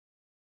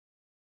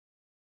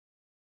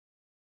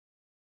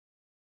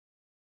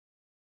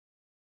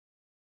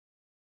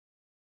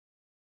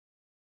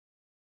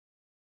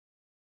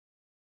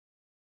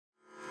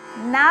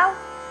Now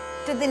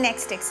to the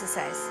next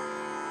exercise.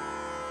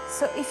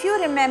 So if you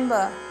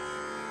remember,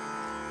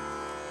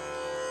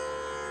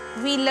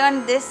 we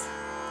learned this.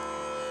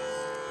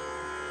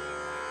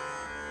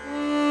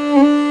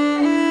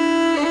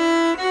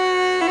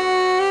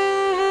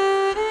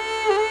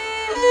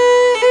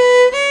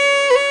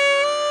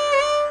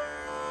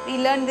 We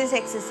learned this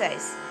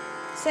exercise.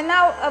 So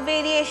now a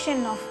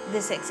variation of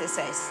this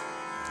exercise.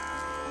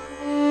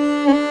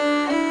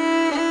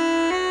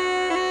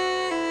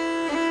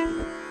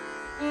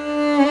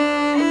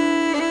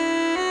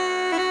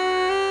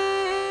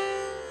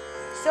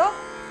 So,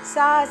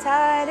 sa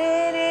sa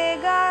re re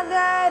ga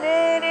ga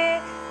re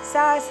re,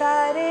 sa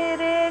sa re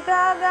re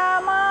ga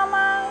ga ma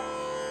ma.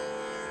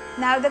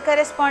 Now the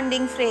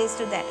corresponding phrase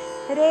to that.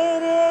 Re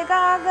re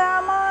ga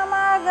ga ma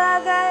ma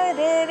ga ga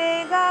re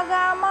re ga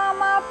ga ma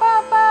ma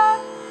pa pa.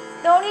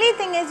 The only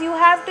thing is you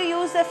have to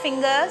use the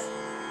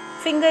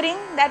fingering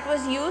that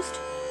was used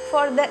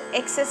for the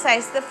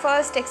exercise, the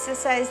first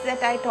exercise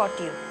that I taught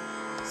you.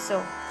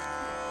 So,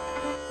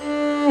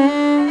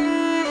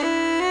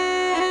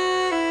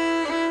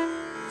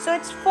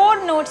 it's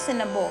 4 notes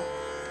in a bow.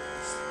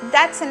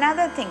 That's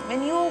another thing.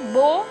 When you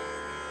bow,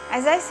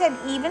 as I said,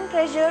 even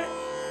pressure,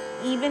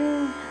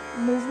 even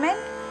movement,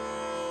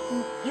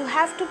 you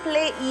have to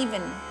play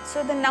even.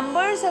 So the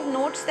numbers of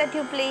notes that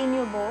you play in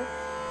your bow,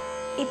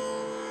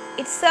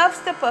 it serves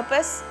the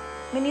purpose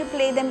when you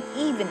play them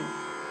even.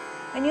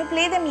 When you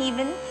play them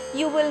even,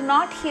 you will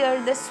not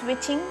hear the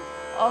switching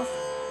of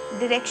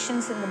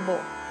directions in the bow.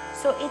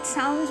 So it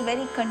sounds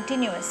very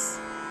continuous.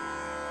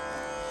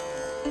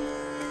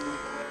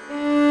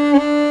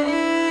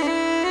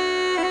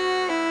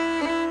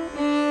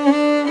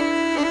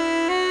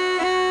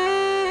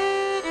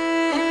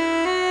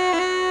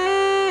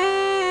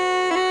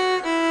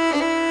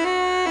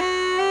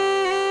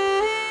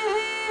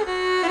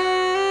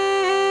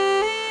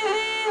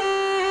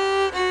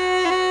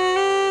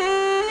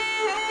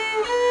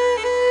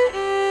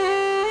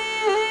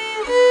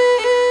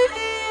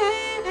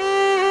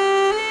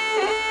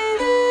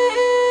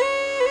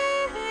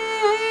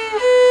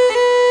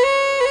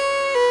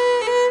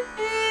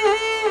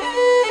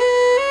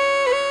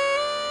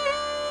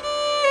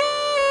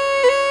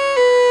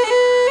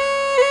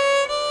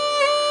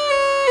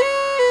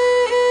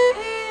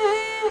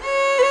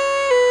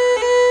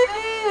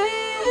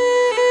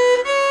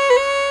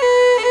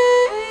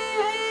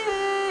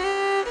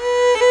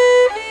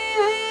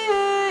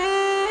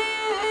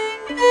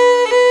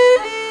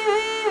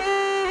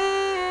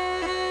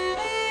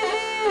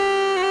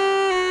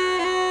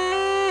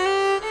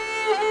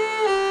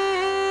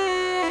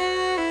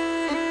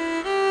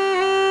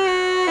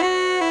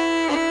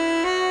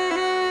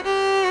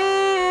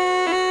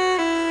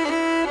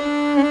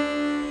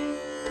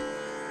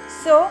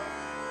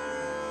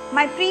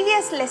 My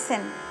previous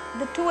lesson,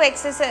 the 2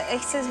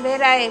 exercises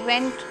where I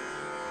went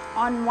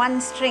on 1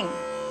 string,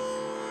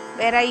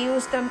 where I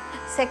used the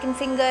 2nd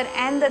finger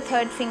and the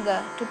 3rd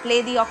finger to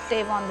play the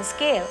octave on the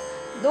scale,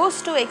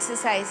 those 2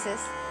 exercises,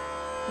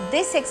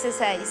 this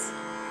exercise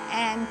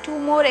and 2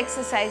 more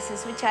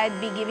exercises which I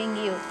would be giving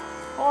you,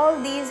 all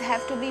these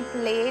have to be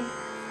played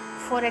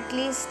for at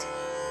least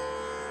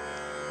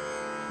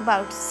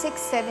about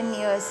 6-7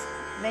 years.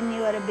 When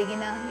you are a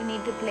beginner, you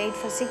need to play it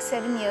for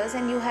 6-7 years,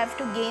 and you have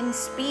to gain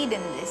speed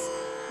in this.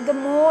 The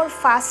more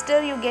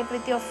faster you get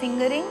with your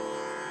fingering,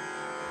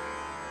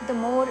 the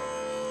more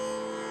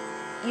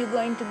you're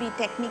going to be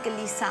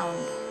technically sound.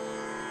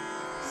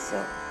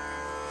 So.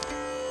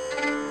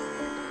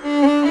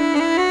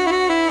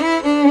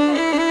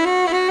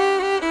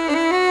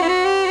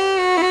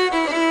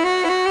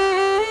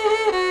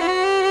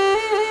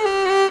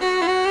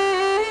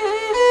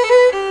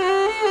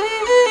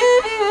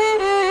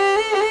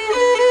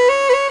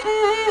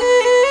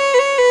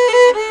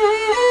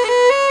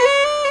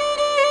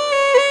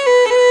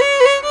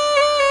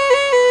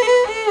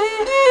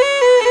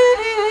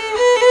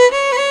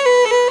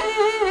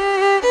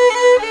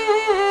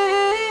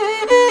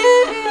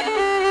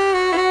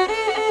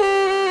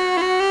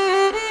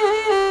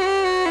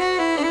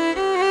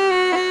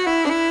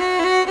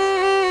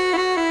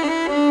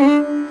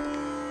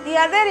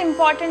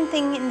 Important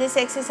thing in this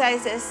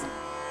exercise is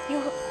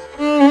you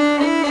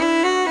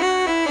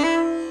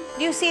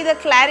see the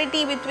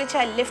clarity with which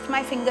I lift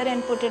my finger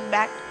and put it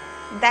back,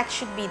 that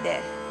should be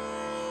there.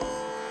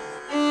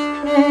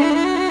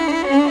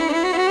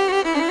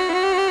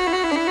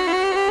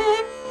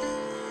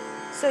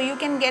 So you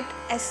can get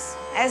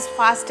as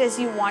fast as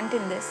you want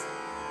in this.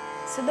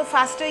 So the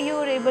faster you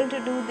are able to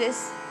do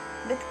this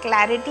with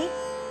clarity,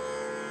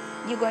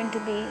 you're going to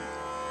be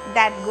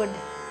that good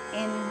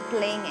in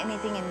playing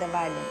anything in the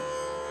violin.